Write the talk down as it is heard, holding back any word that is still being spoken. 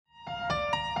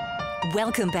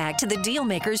Welcome back to the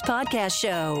Dealmakers Podcast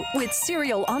Show with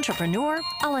serial entrepreneur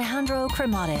Alejandro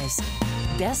Cremades,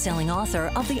 best-selling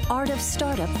author of The Art of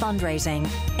Startup Fundraising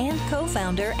and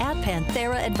co-founder at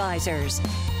Panthera Advisors.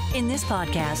 In this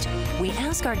podcast, we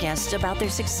ask our guests about their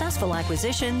successful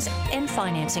acquisitions and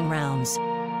financing rounds.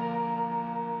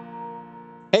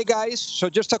 Hey guys, so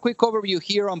just a quick overview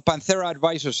here on Panthera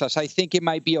Advisors, as I think it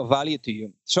might be of value to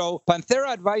you. So Panthera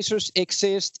Advisors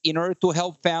exists in order to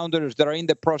help founders that are in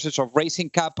the process of raising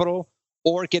capital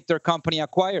or get their company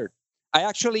acquired. I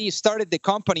actually started the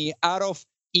company out of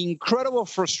incredible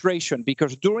frustration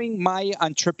because during my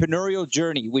entrepreneurial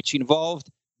journey, which involved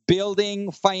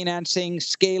building, financing,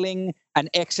 scaling, and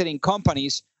exiting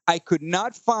companies, I could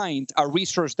not find a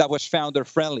resource that was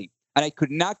founder-friendly. And I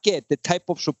could not get the type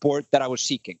of support that I was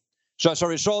seeking. So as a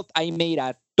result, I made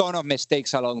a ton of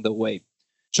mistakes along the way.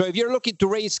 So if you're looking to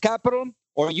raise capital,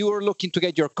 or you are looking to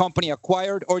get your company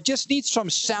acquired, or just need some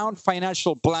sound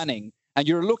financial planning, and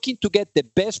you're looking to get the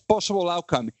best possible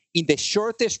outcome in the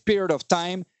shortest period of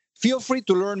time, feel free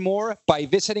to learn more by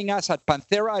visiting us at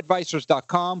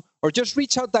pantheraadvisors.com, or just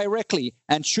reach out directly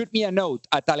and shoot me a note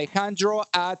at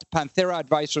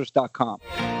alejandro@pantheraadvisors.com.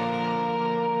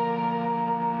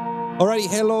 Alrighty,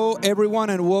 hello everyone,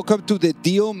 and welcome to the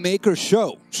Dealmaker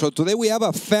Show. So today we have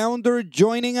a founder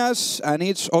joining us, and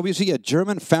it's obviously a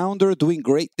German founder doing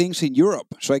great things in Europe.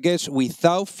 So I guess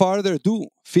without further ado,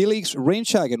 Felix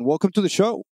Reinshagen, welcome to the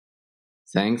show.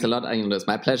 Thanks a lot, Ayundo. It's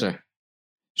my pleasure.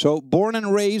 So born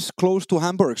and raised close to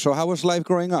Hamburg. So how was life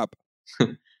growing up?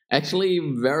 Actually,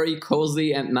 very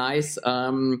cozy and nice.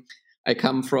 I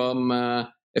come from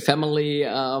a family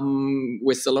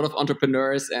with a lot of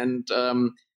entrepreneurs and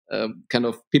kind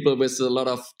of people with a lot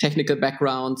of technical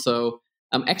background. So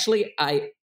actually,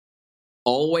 I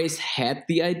always had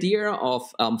the idea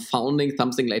of founding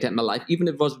something later in my life, even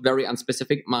if it was very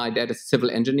unspecific. My dad is a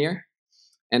civil engineer,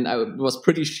 and it was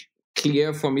pretty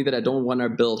clear for me that I don't want to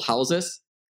build houses.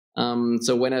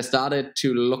 So when I started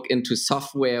to look into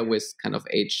software with kind of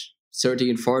age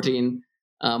 13, 14,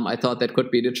 I thought that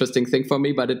could be an interesting thing for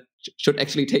me, but it should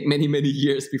actually take many, many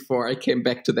years before I came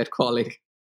back to that calling.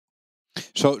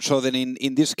 So then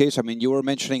in this case, I mean, you were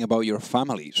mentioning about your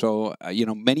family. So,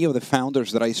 many of the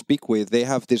founders that I speak with, they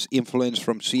have this influence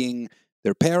from seeing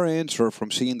their parents or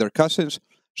from seeing their cousins.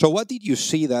 So what did you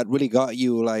see that really got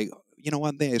you like,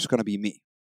 one day it's going to be me?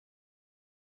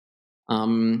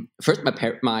 First,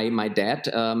 my dad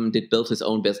did build his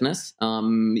own business,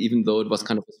 even though it was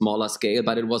kind of a smaller scale,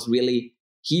 but it was really,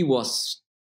 he was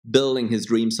building his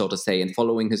dream, so to say, and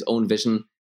following his own vision.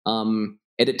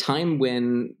 At a time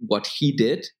when what he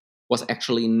did was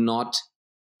actually not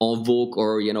en vogue,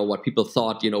 or what people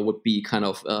thought would be kind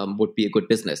of would be a good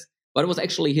business, but it was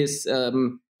actually his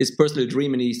personal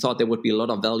dream, and he thought there would be a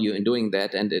lot of value in doing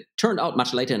that. And it turned out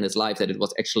much later in his life that it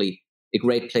was actually a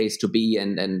great place to be,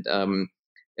 and on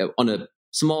a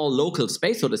small local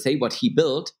space, so to say, what he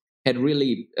built had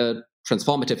really a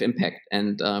transformative impact.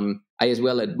 And I as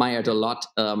well admired a lot.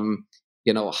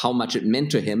 How much it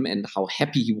meant to him and how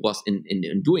happy he was in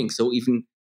doing so, even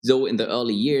though in the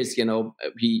early years, he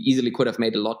easily could have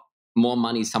made a lot more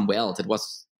money somewhere else. It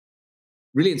was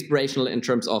really inspirational in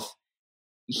terms of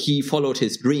he followed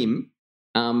his dream,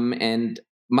 and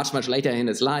much, much later in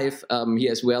his life, he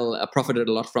as well profited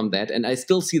a lot from that. And I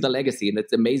still see the legacy, and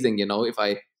it's amazing, if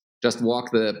I just walk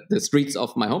the streets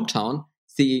of my hometown,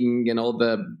 seeing,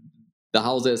 the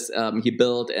houses he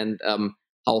built, and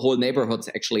how whole neighborhoods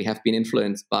actually have been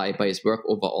influenced by his work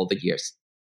over all the years.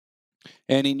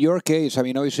 And in your case, I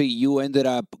mean, obviously you ended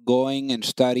up going and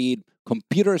studied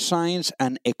computer science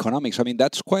and economics. I mean,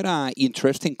 that's quite an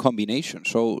interesting combination.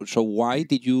 So why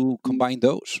did you combine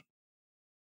those?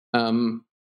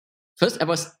 First, I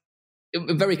was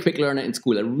a very quick learner in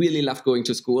school. I really loved going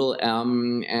to school,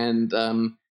 and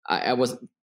I was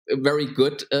very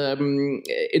good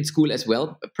in school as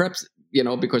well. Perhaps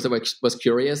because I was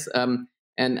curious.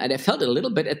 And I felt a little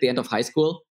bit at the end of high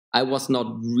school, I was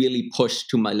not really pushed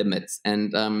to my limits.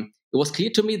 And it was clear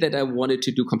to me that I wanted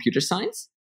to do computer science,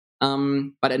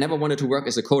 but I never wanted to work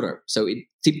as a coder. So it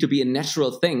seemed to be a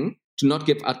natural thing to not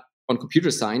give up on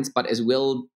computer science, but as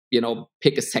well,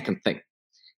 pick a second thing.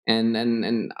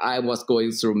 And I was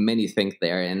going through many things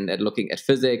there and looking at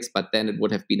physics, but then it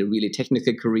would have been a really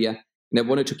technical career. And I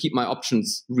wanted to keep my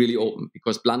options really open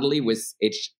because bluntly, with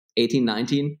age 18,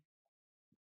 19,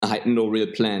 I had no real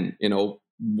plan,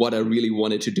 what I really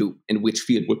wanted to do and which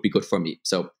field would be good for me.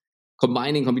 So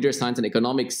combining computer science and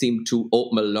economics seemed to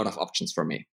open a lot of options for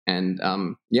me. And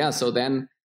so then,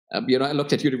 I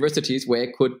looked at universities where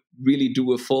I could really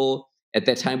do a full, at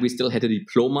that time we still had a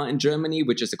diploma in Germany,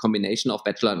 which is a combination of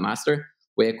bachelor and master.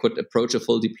 where I could approach a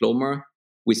full diploma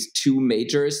with 2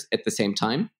 majors at the same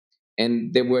time.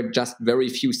 And there were just very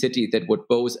few cities that would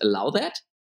both allow that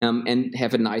and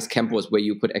have a nice campus where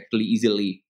you could actually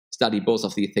easily study both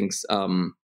of these things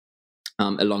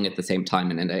along at the same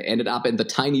time. And I ended up in the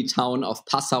tiny town of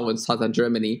Passau in southern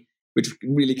Germany, which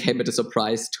really came as a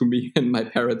surprise to me and my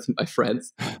parents and my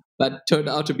friends, but turned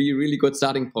out to be a really good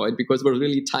starting point because it was a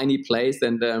really tiny place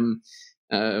and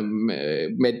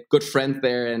made good friends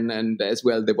there. And as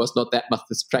well, there was not that much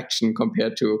distraction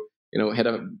compared to, had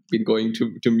I been going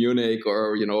to Munich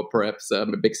or, perhaps a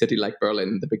big city like Berlin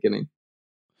in the beginning.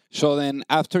 So then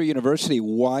after university,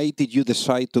 why did you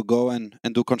decide to go and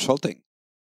do consulting?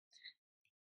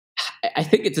 I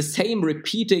think it's the same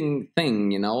repeating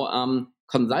thing,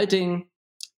 consulting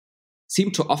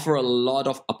seemed to offer a lot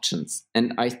of options.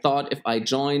 And I thought if I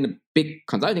join a big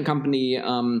consulting company,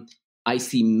 I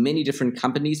see many different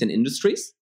companies and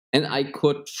industries, and I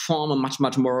could form a much,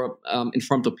 much more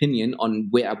informed opinion on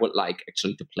where I would like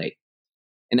actually to play.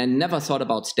 And I never thought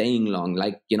about staying long.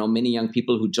 Like, many young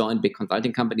people who join big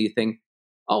consulting companies think,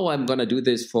 oh, I'm going to do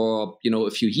this for,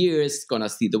 a few years, going to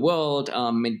see the world,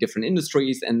 many different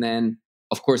industries. And then,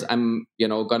 of course, I'm,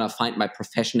 going to find my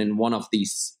profession in one of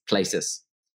these places.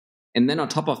 And then on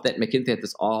top of that, McKinsey had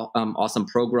this awesome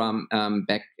program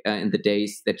back in the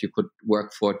days that you could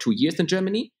work for 2 years in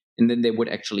Germany, and then they would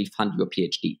actually fund your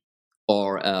PhD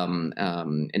or an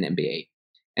MBA.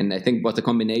 And I think it was a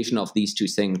combination of these two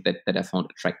things that I found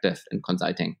attractive in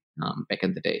consulting back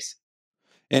in the days.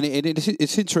 And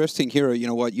it's interesting here,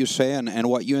 what you say and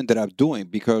what you ended up doing,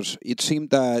 because it seemed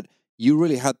that you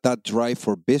really had that drive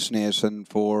for business and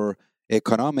for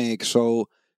economics. So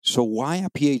why a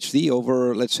PhD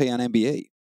over, let's say, an MBA?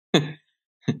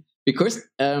 Because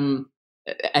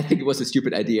I think it was a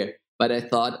stupid idea, but I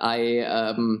thought I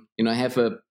have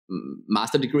a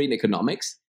master degree in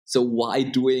economics. So why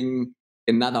doing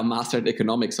another master in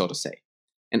economics, so to say?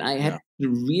 And I had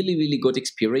really, really good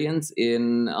experience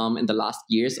in the last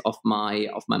years of my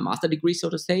master degree, so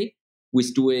to say,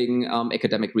 with doing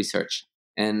academic research.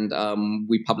 And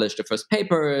we published the first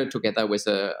paper together with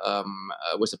a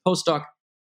postdoc,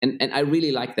 and I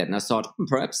really liked that. And I thought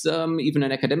perhaps even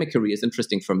an academic career is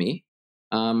interesting for me,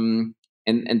 and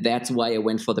that's why I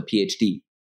went for the PhD.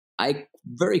 I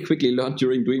very quickly learned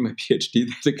during doing my PhD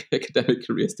that the academic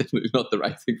career is definitely not the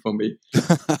right thing for me.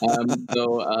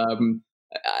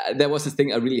 There was this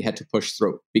thing I really had to push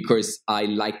through because I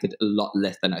liked it a lot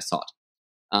less than I thought.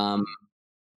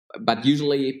 But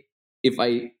usually, if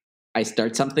I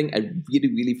start something, I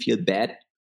really, really feel bad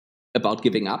about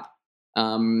giving up.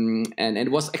 And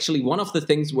it was actually one of the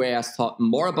things where I thought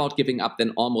more about giving up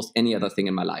than almost any other thing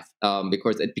in my life,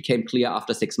 because it became clear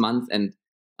after 6 months, and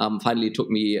finally it took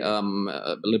me a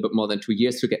little bit more than 2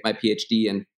 years to get my PhD,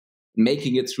 and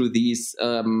making it through these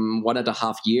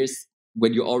 1.5 years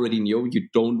when you already know you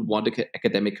don't want an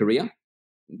academic career.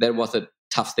 That was a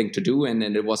tough thing to do, and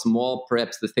it was more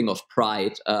perhaps the thing of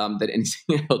pride than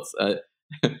anything else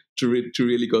to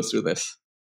really go through this.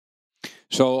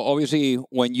 So obviously,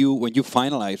 when you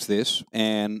finalize this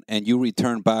and you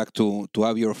return back to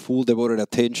have your full devoted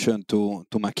attention to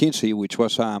McKinsey, which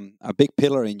was a big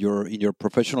pillar in your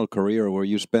professional career, where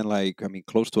you spent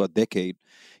close to a decade,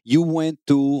 you went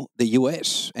to the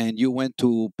U.S. and you went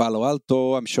to Palo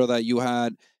Alto. I'm sure that you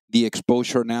had the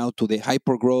exposure now to the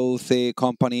hypergrowth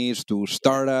companies, to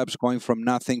startups going from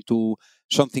nothing to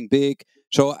something big.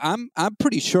 So I'm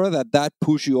pretty sure that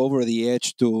pushed you over the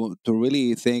edge to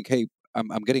really think, hey,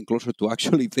 I'm getting closer to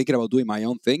actually thinking about doing my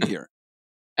own thing here.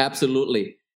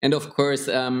 Absolutely. And of course,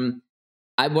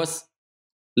 I was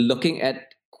looking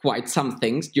at quite some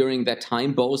things during that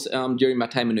time, both during my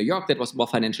time in New York, that was more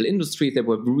financial industry. There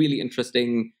were really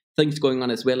interesting things going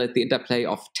on as well at the interplay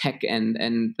of tech and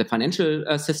the financial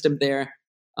system there,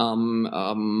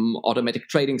 automatic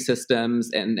trading systems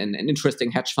and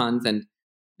interesting hedge funds. And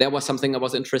that was something I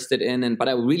was interested in, but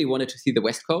I really wanted to see the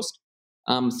West Coast.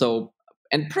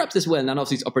 And perhaps as well, none of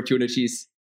these opportunities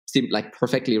seemed like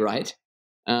perfectly right.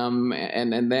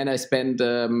 And then I spent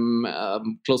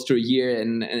close to a year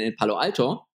in Palo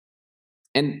Alto.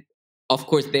 And of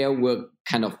course, there were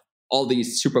kind of all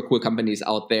these super cool companies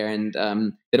out there. And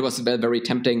it was very, very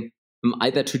tempting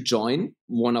either to join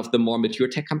one of the more mature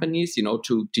tech companies,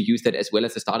 to use that as well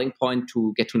as a starting point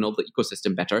to get to know the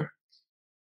ecosystem better.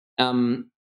 And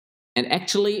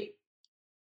actually,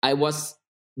 I was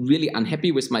really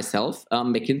unhappy with myself.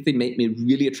 McKinsey made me a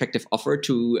really attractive offer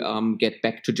to get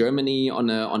back to Germany on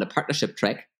a partnership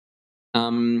track.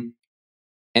 And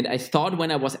I thought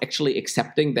when I was actually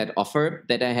accepting that offer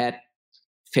that I had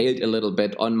failed a little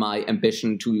bit on my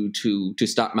ambition to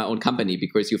start my own company,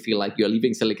 because you feel like you're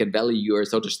leaving Silicon Valley. You are,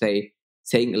 so to say,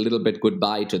 saying a little bit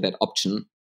goodbye to that option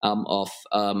of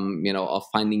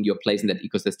finding your place in that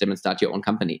ecosystem and start your own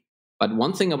company. But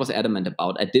one thing I was adamant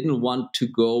about, I didn't want to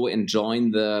go and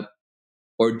join do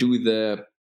the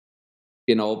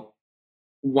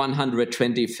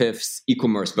 125th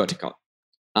e-commerce vertical,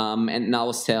 and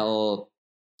now sell,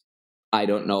 I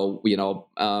don't know,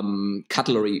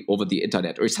 cutlery over the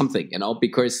internet or something,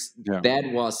 because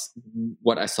that was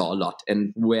what I saw a lot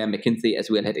and where McKinsey as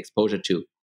well had exposure to.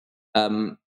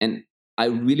 And I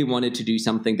really wanted to do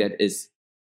something that is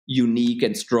unique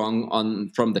and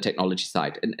strong from the technology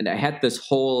side. And I had this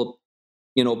whole,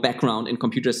 background in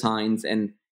computer science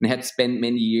and had spent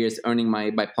many years earning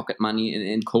my pocket money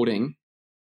in coding.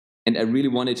 And I really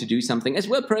wanted to do something as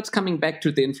well, perhaps coming back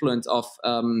to the influence of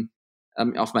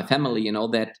my family,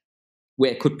 that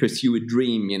where I could pursue a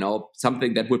dream,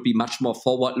 something that would be much more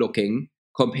forward looking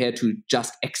compared to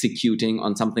just executing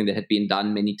on something that had been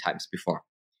done many times before.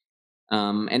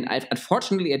 And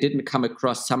unfortunately, I didn't come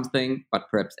across something, but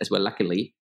perhaps as well,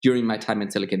 luckily, during my time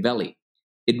in Silicon Valley.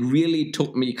 It really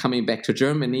took me coming back to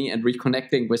Germany and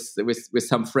reconnecting with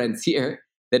some friends here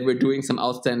that were doing some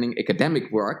outstanding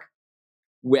academic work,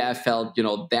 where I felt,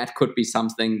 that could be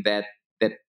something that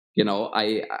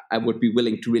I would be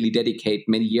willing to really dedicate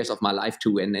many years of my life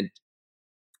to, and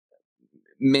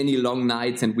many long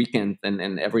nights and weekends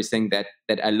and everything that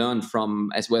I learned from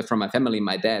my family.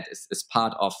 My dad is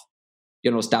part of,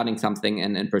 starting something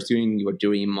and pursuing your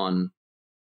dream on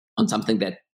something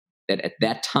that at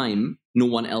that time no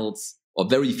one else or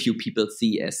very few people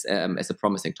see as a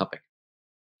promising topic.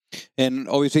 And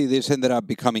obviously, this ended up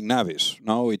becoming Navis,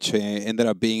 no? Which ended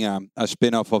up being a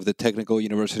spin-off of the Technical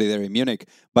University there in Munich.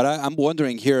 But I'm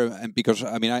wondering here, because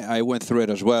I went through it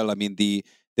as well. I mean, the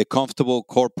comfortable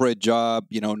corporate job,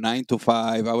 9 to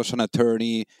 5. I was an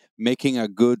attorney making a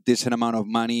decent amount of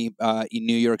money in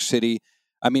New York City.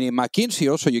 I mean, in McKinsey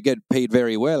also you get paid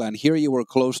very well, and here you were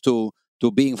close to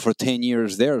being for 10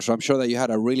 years there. So I'm sure that you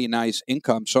had a really nice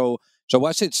income. So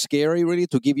was it scary really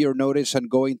to give your notice and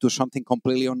go into something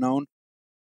completely unknown?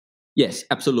 Yes,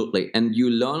 absolutely. And you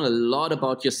learn a lot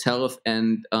about yourself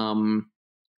and,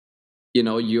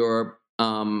 your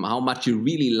how much you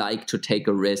really like to take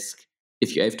a risk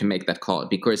if you have to make that call.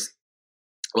 Because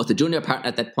I was the junior partner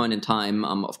at that point in time.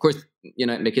 Of course, at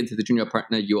McKinsey, the junior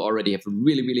partner, you already have a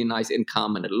really, really nice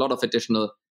income and a lot of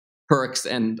additional perks.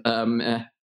 And I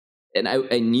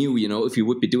knew, if we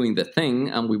would be doing the thing,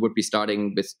 we would be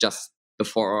starting with just the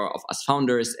four of us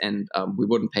founders, and we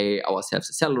wouldn't pay ourselves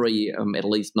a salary, at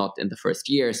least not in the first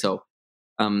year. So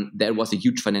that was a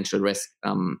huge financial risk.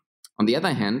 On the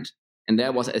other hand, and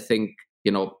that was, I think,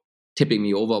 tipping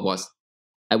me over, was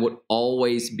I would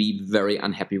always be very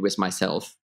unhappy with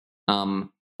myself on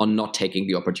not taking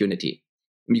the opportunity.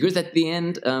 Because at the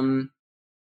end,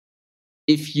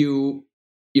 if you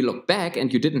look back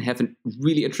and you didn't have a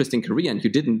really interesting career and you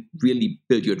didn't really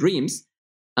build your dreams,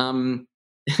 then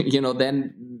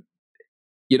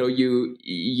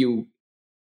you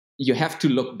have to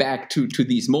look back to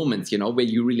these moments, where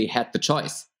you really had the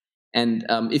choice. And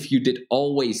if you did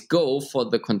always go for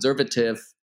the conservative,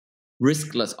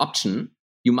 riskless option,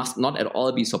 you must not at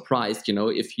all be surprised,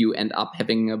 if you end up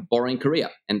having a boring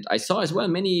career. And I saw as well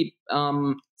many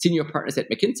senior partners at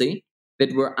McKinsey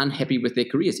that were unhappy with their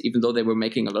careers, even though they were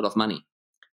making a lot of money.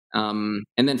 And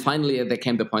then finally, there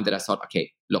came the point that I thought,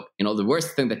 okay, look, the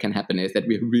worst thing that can happen is that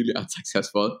we're really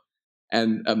unsuccessful,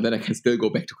 and then I can still go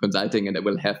back to consulting, and I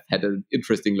will have had an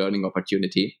interesting learning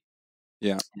opportunity.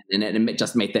 Yeah, and it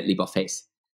just made that leap of faith.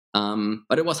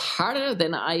 But it was harder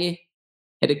than I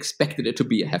had expected it to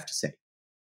be, I have to say.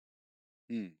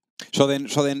 So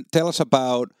then, tell us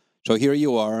about. So here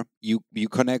you are. You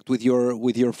connect with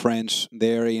your friends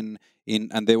there in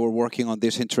and they were working on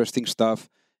this interesting stuff.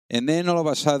 And then all of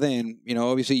a sudden,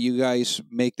 obviously you guys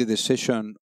make the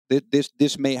decision that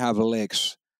this may have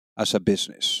legs as a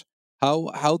business.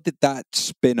 How did that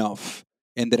spin-off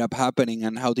ended up happening,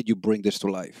 and how did you bring this to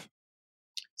life?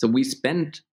 So we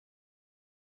spent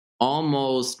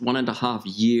almost 1.5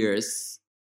 years,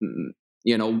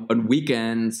 on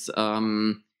weekends,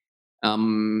 on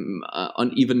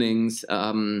evenings,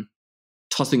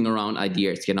 tossing around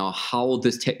ideas, how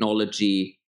this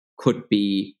technology could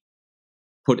be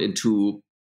put to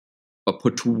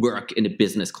work in a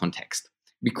business context,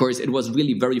 because it was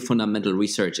really very fundamental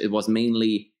research. It was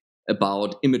mainly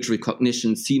about image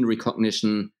recognition, scene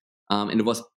recognition, and it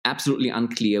was absolutely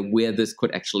unclear where this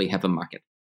could actually have a market.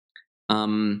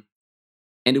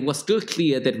 And it was still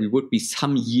clear that we would be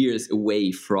some years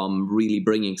away from really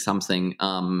bringing something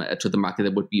to the market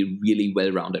that would be a really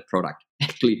well-rounded product.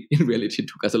 Actually, in reality, it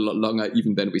took us a lot longer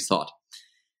even than we thought.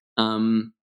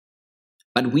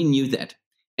 But we knew that.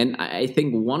 And I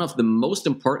think one of the most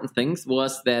important things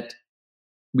was that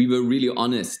we were really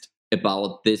honest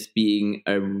about this being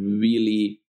a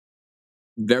really,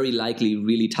 very likely,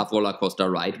 really tough roller coaster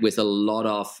ride with a lot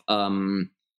of kind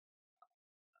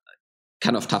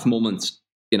of tough moments,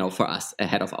 for us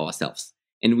ahead of ourselves.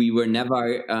 And we were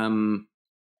never, when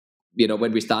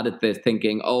we started this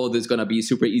thinking, oh, this is going to be a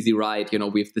super easy ride.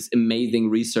 We have this amazing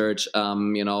research.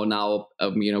 Now,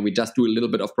 we just do a little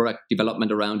bit of product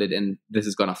development around it and this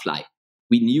is going to fly.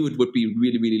 We knew it would be a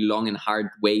really, really long and hard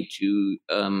way to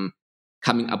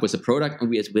coming up with a product. And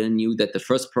we as well knew that the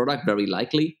first product very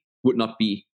likely would not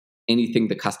be anything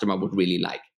the customer would really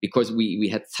like, because we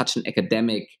had such an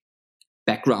academic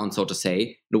background, so to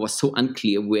say. It was so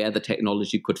unclear where the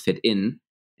technology could fit in.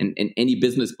 And any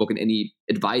business book and any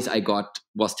advice I got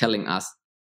was telling us,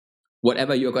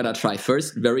 whatever you're going to try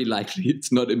first, very likely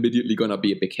it's not immediately going to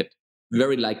be a big hit.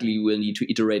 Very likely you will need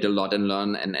to iterate a lot and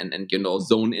learn and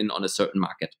zone in on a certain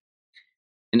market.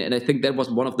 And I think that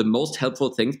was one of the most helpful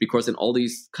things, because in all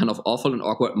these kind of awful and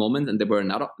awkward moments, and there were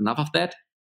enough of that,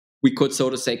 we could,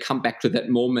 so to say, come back to that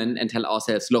moment and tell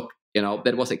ourselves, look,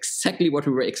 that was exactly what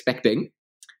we were expecting.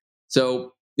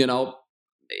 So,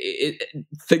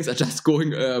 things are just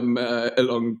going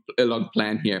along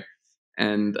plan here,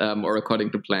 and or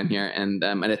according to plan here, and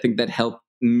I think that helped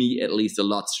me at least a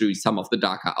lot through some of the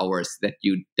darker hours that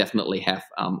you definitely have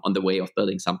on the way of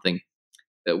building something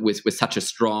with such a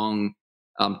strong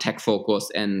tech focus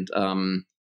and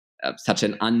such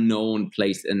an unknown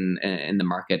place in the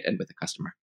market and with the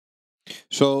customer.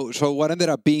 So what ended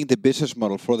up being the business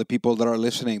model for the people that are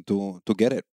listening to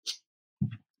get it?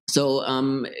 So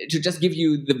to just give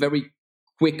you the very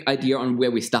quick idea on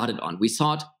where we started on, we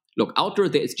thought, look, outdoor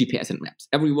there is GPS and maps.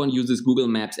 Everyone uses Google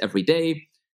Maps every day.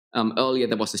 Earlier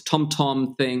there was this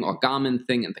TomTom thing or Garmin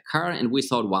thing in the car, and we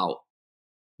thought, wow,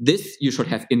 this you should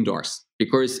have indoors,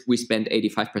 because we spend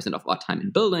 85% of our time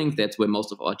in buildings. That's where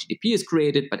most of our GDP is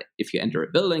created. But if you enter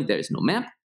a building, there is no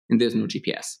map and there's no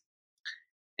GPS.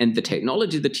 And the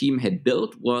technology the team had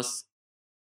built was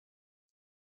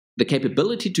the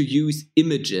capability to use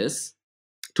images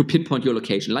to pinpoint your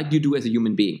location, like you do as a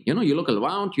human being. You look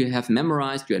around, you have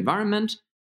memorized your environment,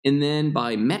 and then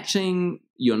by matching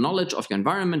your knowledge of your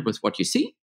environment with what you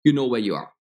see, you know where you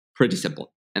are. Pretty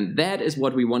simple. And that is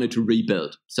what we wanted to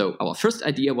rebuild. So our first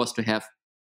idea was to have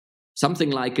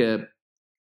something like a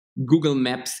Google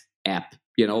Maps app,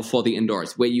 for the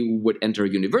indoors, where you would enter a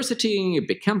university, a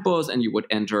big campus, and you would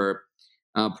enter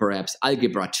perhaps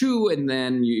Algebra 2, and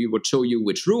then you would show you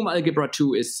which room Algebra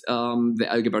 2 is, the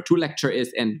Algebra 2 lecture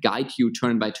is, and guide you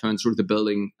turn by turn through the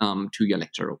building to your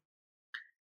lecture room.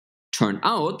 Turned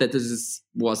out that this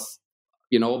was,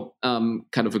 kind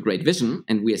of a great vision,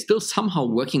 and we are still somehow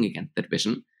working against that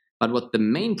vision. But what the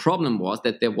main problem was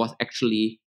that there was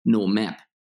actually no map.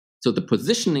 So the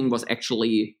positioning was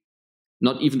actually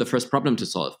not even the first problem to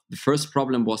solve. The first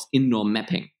problem was indoor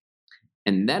mapping.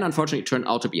 And that, unfortunately, turned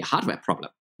out to be a hardware problem,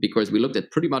 because we looked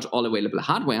at pretty much all available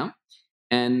hardware,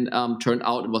 and turned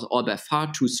out it was all by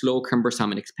far too slow,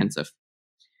 cumbersome, and expensive.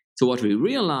 So what we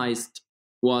realized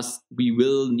was we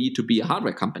will need to be a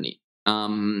hardware company,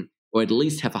 or at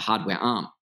least have a hardware arm.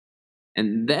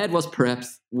 And that was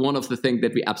perhaps one of the things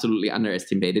that we absolutely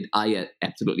underestimated. I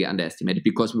absolutely underestimated,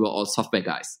 because we were all software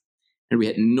guys. And we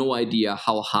had no idea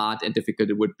how hard and difficult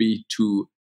it would be to,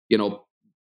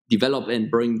 develop and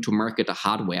bring to market a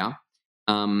hardware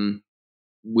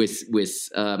with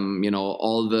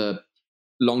all the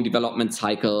long development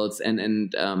cycles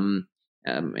and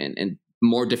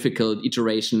more difficult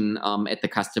iteration at the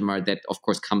customer that, of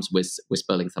course, comes with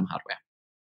building some hardware.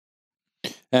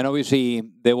 And obviously,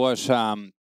 there was a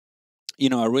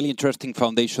really interesting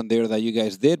foundation there that you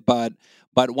guys did, but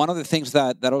one of the things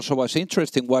that also was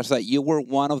interesting was that you were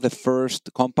one of the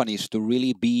first companies to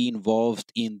really be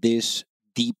involved in this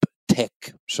deep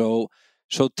tech. So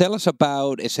tell us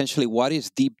about essentially what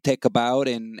is deep tech about,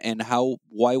 and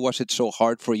why was it so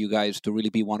hard for you guys to really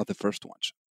be one of the first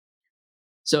ones?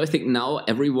 So I think now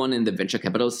everyone in the venture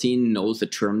capital scene knows the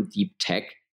term deep tech,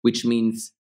 which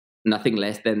means nothing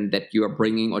less than that you are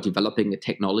bringing or developing a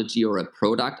technology or a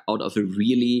product out of a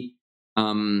really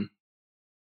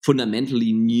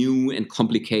fundamentally new and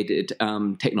complicated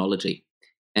technology.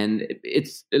 And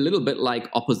it's a little bit like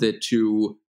opposite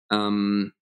to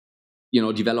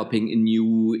developing a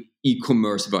new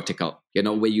e-commerce vertical,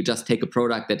 where you just take a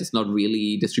product that is not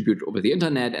really distributed over the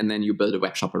internet and then you build a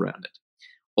web shop around it.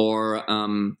 Or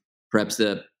perhaps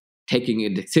taking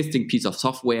an existing piece of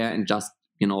software and just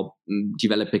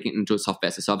developing it into a software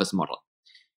as a service model.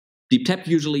 Deep tech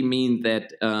usually means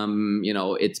that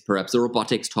it's perhaps a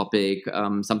robotics topic,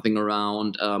 something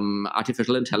around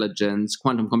artificial intelligence,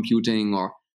 quantum computing,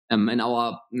 or in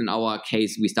our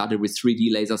case, we started with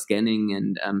 3D laser scanning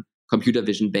and computer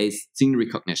vision based scene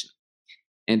recognition.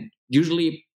 And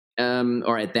usually,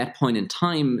 or at that point in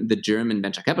time, the German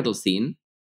venture capital scene,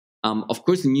 of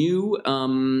course, knew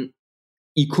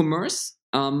e-commerce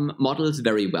models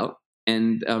very well.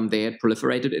 And they had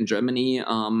proliferated in Germany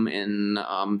in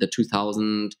the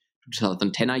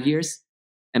 2010 years.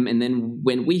 And then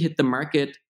when we hit the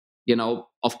market,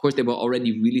 of course, there were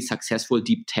already really successful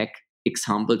deep tech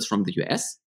examples from the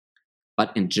US.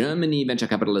 But in Germany, venture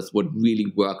capitalists would really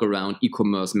work around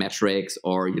e-commerce metrics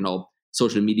or,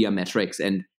 social media metrics.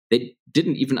 And they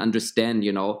didn't even understand,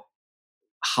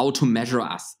 how to measure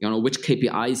us, which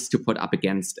KPIs to put up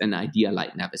against an idea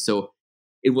like Navis. So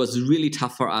it was really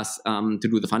tough for us to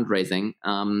do the fundraising.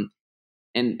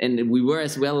 And we were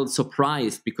as well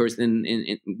surprised because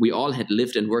we all had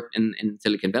lived and worked in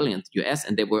Silicon Valley and the US,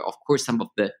 and they were, of course, some of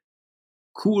the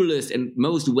coolest and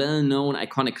most well-known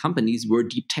iconic companies were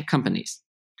deep tech companies.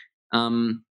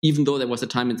 Even though there was a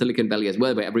time in Silicon Valley as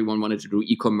well where everyone wanted to do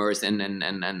e-commerce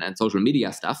and social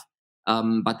media stuff.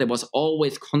 But there was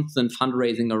always constant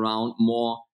fundraising around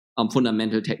more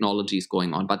fundamental technologies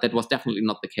going on. But that was definitely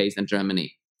not the case in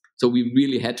Germany. So we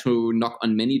really had to knock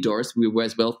on many doors. We were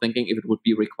as well thinking if it would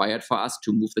be required for us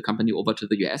to move the company over to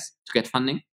the US to get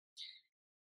funding.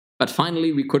 But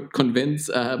finally, we could convince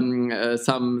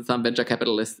some venture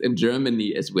capitalists in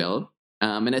Germany as well.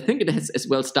 And I think it has as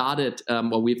well started,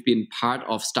 or we've been part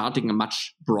of starting a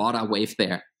much broader wave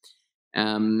there.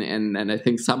 And I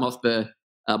think some of the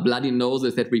bloody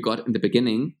noses that we got in the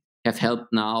beginning have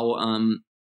helped now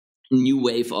new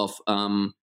wave of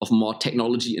more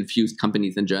technology-infused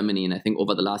companies in Germany. And I think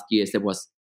over the last years, there was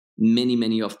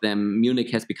many of them.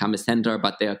 Munich has become a center,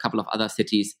 but there are a couple of other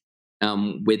cities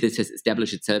where this has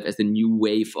established itself as a new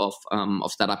wave of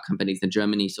startup companies in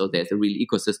Germany. So there's a real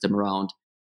ecosystem around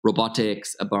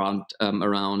robotics,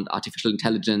 around artificial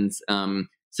intelligence,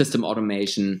 system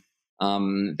automation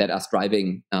that are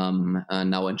thriving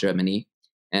now in Germany.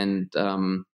 And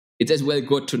it's as well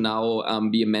good to now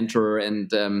be a mentor and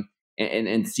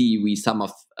see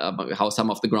how some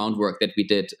of the groundwork that we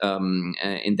did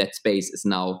in that space is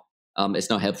now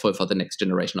helpful for the next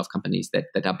generation of companies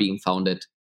that are being founded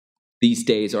these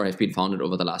days or have been founded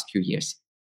over the last few years.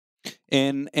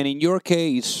 And in your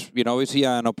case, obviously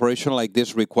an operation like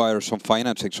this requires some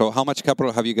financing. So how much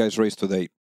capital have you guys raised to date?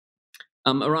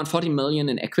 Around 40 million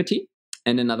in equity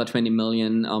and another 20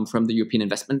 million from the European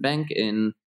Investment Bank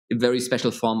in a very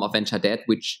special form of venture debt,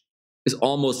 which is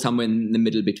almost somewhere in the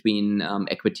middle between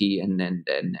equity and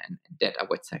debt, I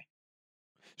would say.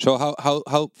 So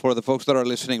how for the folks that are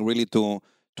listening really to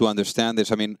understand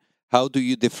this, I mean, how do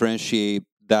you differentiate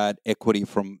that equity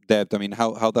from debt? I mean,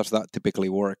 how does that typically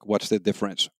work? What's the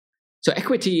difference? So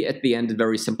equity at the end is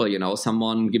very simple.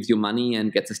 Someone gives you money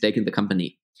and gets a stake in the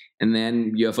company. And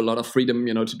then you have a lot of freedom,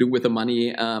 to do with the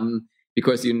money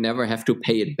because you never have to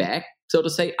pay it back, so to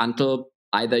say, until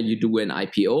either you do an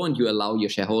IPO and you allow your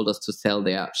shareholders to sell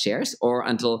their shares, or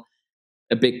until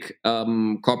a big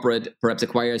corporate perhaps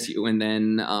acquires you and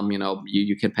then,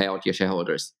 you can pay out your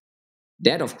shareholders.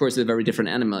 Debt, of course, is a very different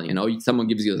animal. Someone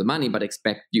gives you the money, but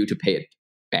expect you to pay it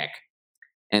back.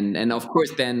 And of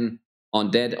course, then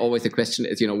on debt, always the question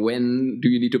is, when do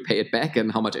you need to pay it back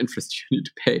and how much interest you need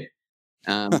to pay?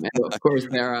 And of course,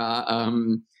 there are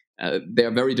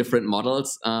very different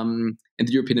models. And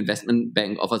the European Investment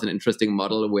Bank offers an interesting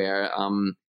model where,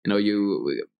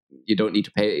 you don't need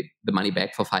to pay the money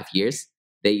back for 5 years.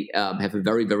 They have a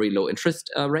very, very low interest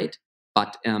rate,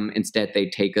 but instead they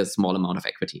take a small amount of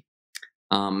equity.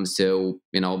 So,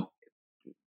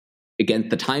 against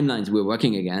the timelines we're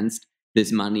working against,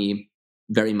 this money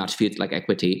very much feels like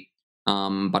equity.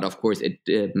 But of course, it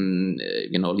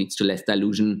leads to less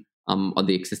dilution on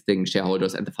the existing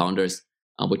shareholders and the founders,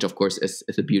 which of course is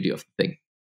the beauty of the thing.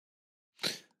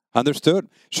 Understood.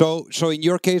 So in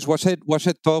your case, was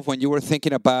it tough when you were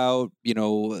thinking about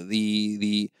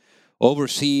the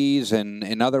overseas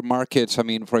and other markets? I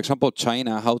mean, for example,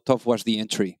 China. How tough was the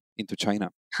entry into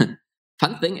China?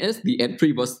 Fun thing is, the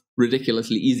entry was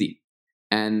ridiculously easy.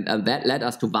 And that led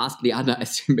us to vastly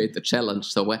underestimate the challenge.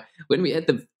 So when we had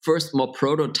the first more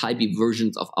prototypey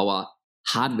versions of our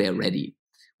hardware ready,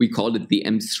 we called it the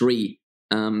M3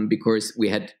 because we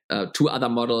had two other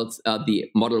models, the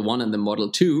Model 1 and the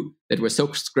Model 2, that were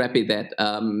so scrappy that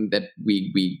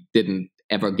we didn't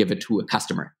ever give it to a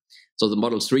customer. So the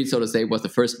Model 3, so to say, was the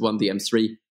first one, the M3,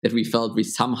 that we felt we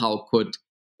somehow could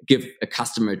give a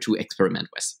customer to experiment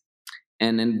with.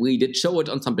 And then we did show it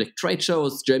on some big trade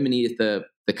shows. Germany is the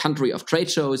country of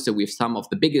trade shows, so we have some of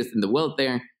the biggest in the world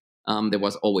there. There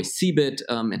was always CeBIT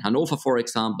in Hanover, for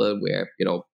example, where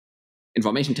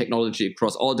information technology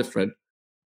across all different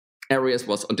areas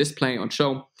was on display, on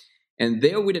show. And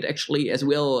there we did actually as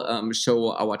well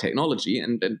show our technology.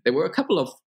 And there were a couple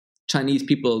of Chinese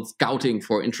people scouting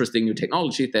for interesting new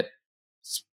technology that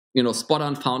spot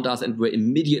on found us and were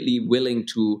immediately willing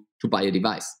to buy a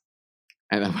device.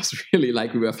 And I was really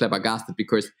we were flabbergasted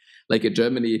because in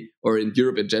Germany or in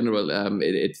Europe in general,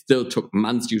 it still took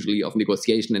months usually of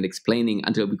negotiation and explaining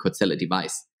until we could sell a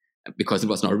device because it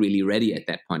was not really ready at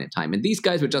that point in time. And these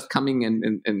guys were just coming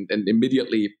and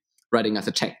immediately writing us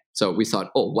a check. So we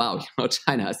thought, oh, wow,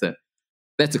 China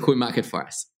that's a cool market for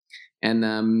us.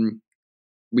 And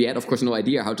we had, of course, no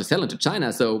idea how to sell into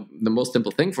China. So the most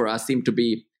simple thing for us seemed to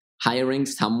be hiring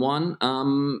someone,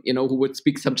 who would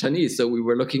speak some Chinese. So we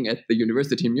were looking at the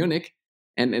university in Munich,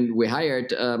 and we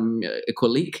hired a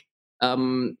colleague,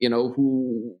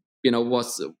 who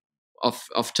was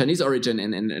of Chinese origin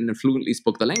and fluently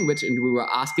spoke the language. And we were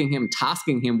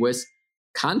tasking him with,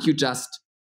 can't you just,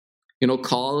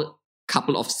 call a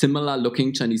couple of similar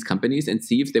looking Chinese companies and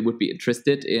see if they would be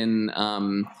interested in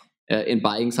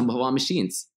buying some of our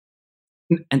machines?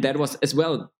 And that was as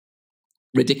well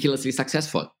ridiculously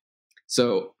successful.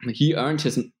 So he earned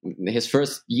his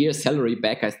first year's salary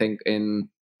back, I think, in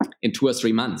 2 or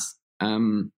 3 months.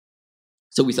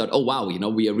 So we thought, oh, wow, we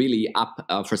are really up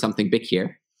for something big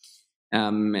here.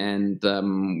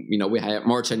 We hired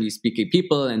more Chinese-speaking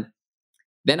people. And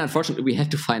then, unfortunately, we had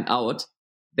to find out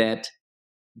that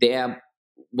there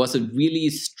was a really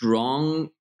strong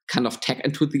kind of tech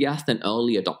enthusiast and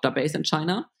early adopter base in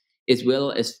China, as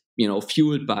well as,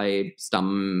 fueled by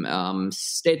some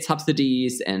state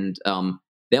subsidies. And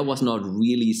there was not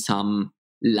really some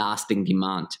lasting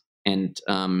demand. And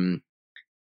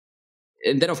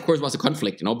that, of course, was a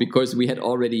conflict, because we had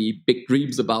already big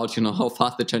dreams about, how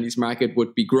fast the Chinese market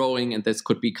would be growing. And this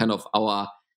could be kind of our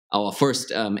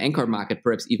first anchor market,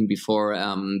 perhaps even before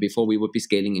we would be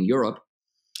scaling in Europe.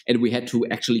 And we had to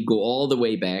actually go all the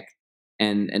way back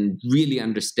and really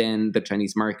understand the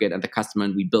Chinese market and the customer.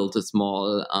 And we built a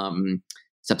small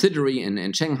subsidiary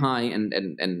in Shanghai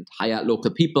and hire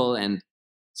local people. And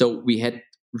so we had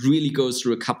really go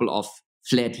through a couple of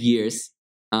flat years.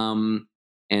 And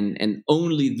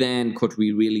only then could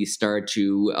we really start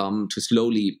to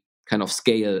slowly kind of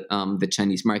scale the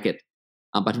Chinese market.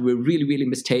 But we were really, really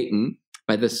mistaken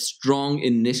by the strong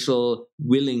initial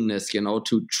willingness,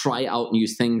 to try out new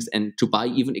things and to buy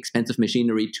even expensive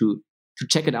machinery to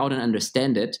check it out and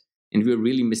understand it. And we were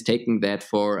really mistaking that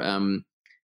for a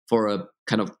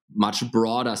kind of much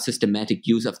broader systematic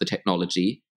use of the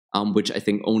technology, which I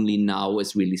think only now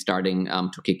is really starting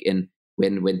to kick in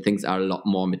when things are a lot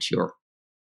more mature.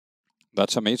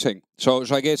 That's amazing. So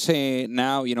I guess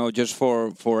now, just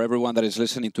for everyone that is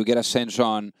listening to get a sense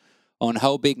on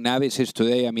how big Navis is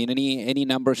today. I mean, any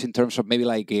numbers in terms of maybe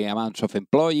amounts of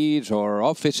employees or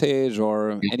offices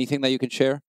or anything that you can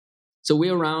share? So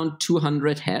we're around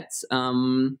 200 heads,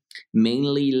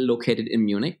 mainly located in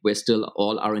Munich, where still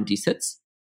all R&D sits.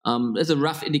 There's a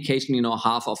rough indication,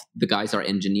 half of the guys are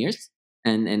engineers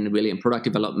and really in product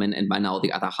development. And by now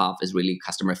the other half is really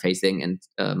customer facing. And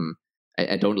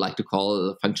I don't like to call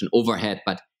the function overhead,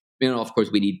 but of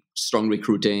course, we need strong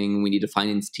recruiting. We need a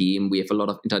finance team. We have a lot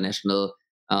of international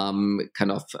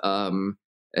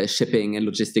shipping and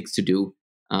logistics to do.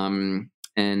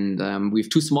 And we have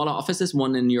 2 smaller offices,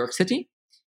 one in New York City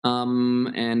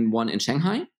and one in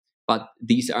Shanghai. But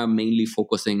these are mainly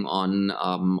focusing on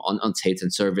sales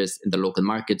and service in the local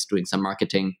markets, doing some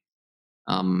marketing.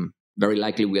 Very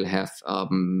likely we'll have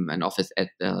an office at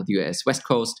the US West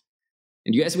Coast.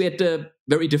 In the US, we had a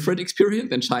very different experience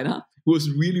than China. It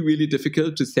was really, really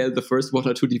difficult to sell the first 1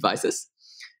 or 2 devices.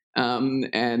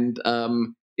 In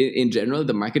general,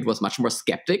 the market was much more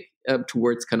skeptic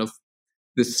towards kind of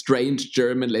the strange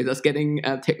German laser scanning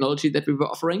technology that we were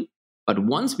offering. But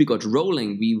once we got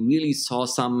rolling, we really saw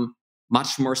some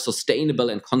much more sustainable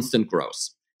and constant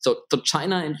growth. So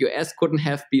China and US couldn't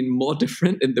have been more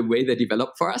different in the way they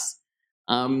developed for us.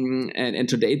 And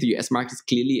today, the US market is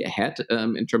clearly ahead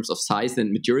in terms of size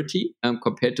and maturity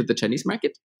compared to the Chinese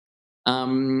market.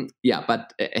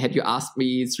 But had you asked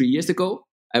me 3 years ago,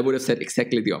 I would have said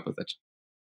exactly the opposite.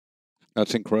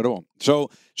 That's incredible. So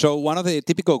one of the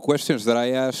typical questions that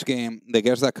I ask the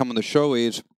guests that come on the show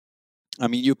is, I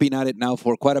mean, you've been at it now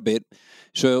for quite a bit.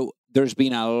 So there's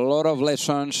been a lot of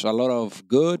lessons, a lot of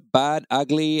good, bad,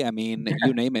 ugly, I mean,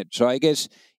 you name it. So I guess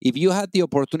if you had the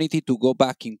opportunity to go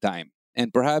back in time,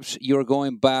 and perhaps you're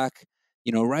going back,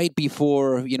 right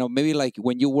before, maybe like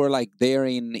when you were like there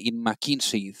in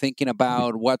McKinsey, thinking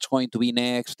about what's going to be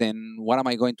next and what am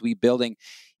I going to be building.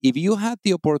 If you had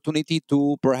the opportunity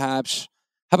to perhaps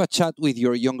have a chat with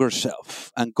your younger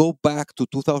self and go back to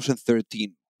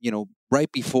 2013,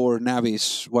 right before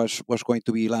Navis was going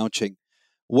to be launching,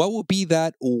 what would be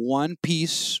that one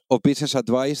piece of business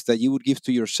advice that you would give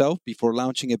to yourself before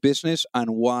launching a business,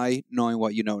 and why, knowing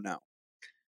what you know now?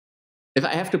 If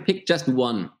I have to pick just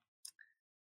one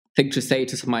thing to say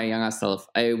to my younger self,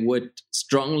 I would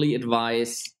strongly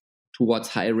advise towards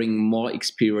hiring more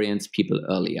experienced people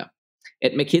earlier.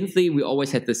 At McKinsey, we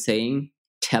always had the saying,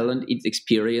 talent eats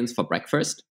experience for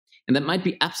breakfast. And that might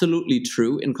be absolutely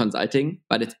true in consulting,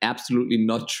 but it's absolutely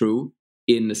not true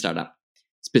in a startup.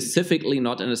 Specifically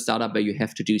not in a startup where you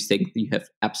have to do things you have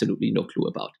absolutely no clue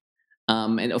about.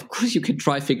 And of course, you can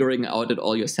try figuring out it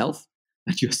all yourself,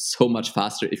 but you're so much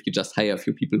faster if you just hire a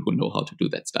few people who know how to do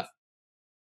that stuff.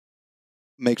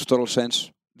 Makes total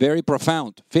sense. Very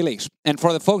profound. Felix, and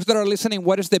for the folks that are listening,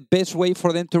 what is the best way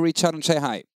for them to reach out and say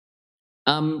hi?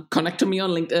 Connect to me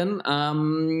on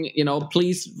LinkedIn.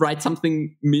 Please write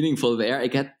something meaningful there. I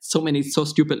get so many so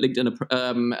stupid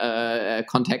LinkedIn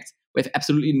contacts. We have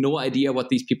absolutely no idea what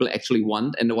these people actually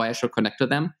want and why I should connect to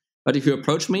them. But if you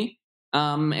approach me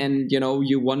and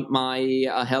you want my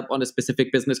help on a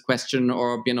specific business question,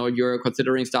 or you're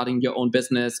considering starting your own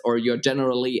business, or you're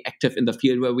generally active in the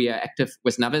field where we are active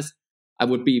with Navis, I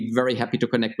would be very happy to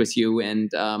connect with you, and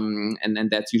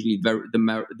that's usually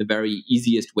the very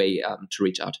easiest way to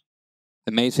reach out.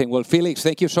 Amazing. Well, Felix,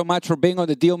 thank you so much for being on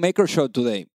the Dealmaker Show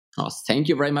today. Oh, thank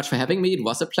you very much for having me. It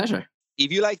was a pleasure. If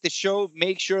you like the show,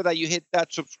 make sure that you hit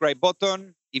that subscribe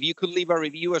button. If you could leave a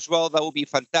review as well, that would be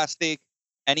fantastic.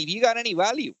 And if you got any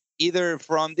value, either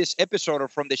from this episode or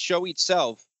from the show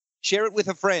itself, share it with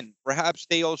a friend. Perhaps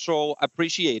they also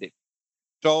appreciate it.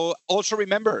 So also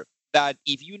remember that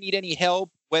if you need any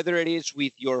help, whether it is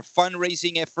with your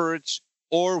fundraising efforts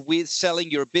or with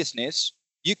selling your business,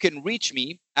 you can reach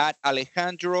me at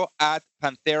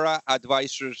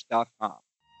alejandro@pantheraadvisors.com.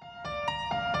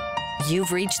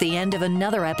 You've reached the end of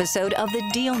another episode of the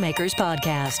Dealmakers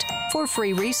Podcast. For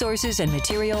free resources and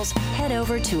materials, head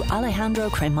over to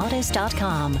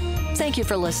alejandrocremades.com. Thank you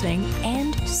for listening,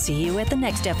 and see you at the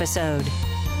next episode.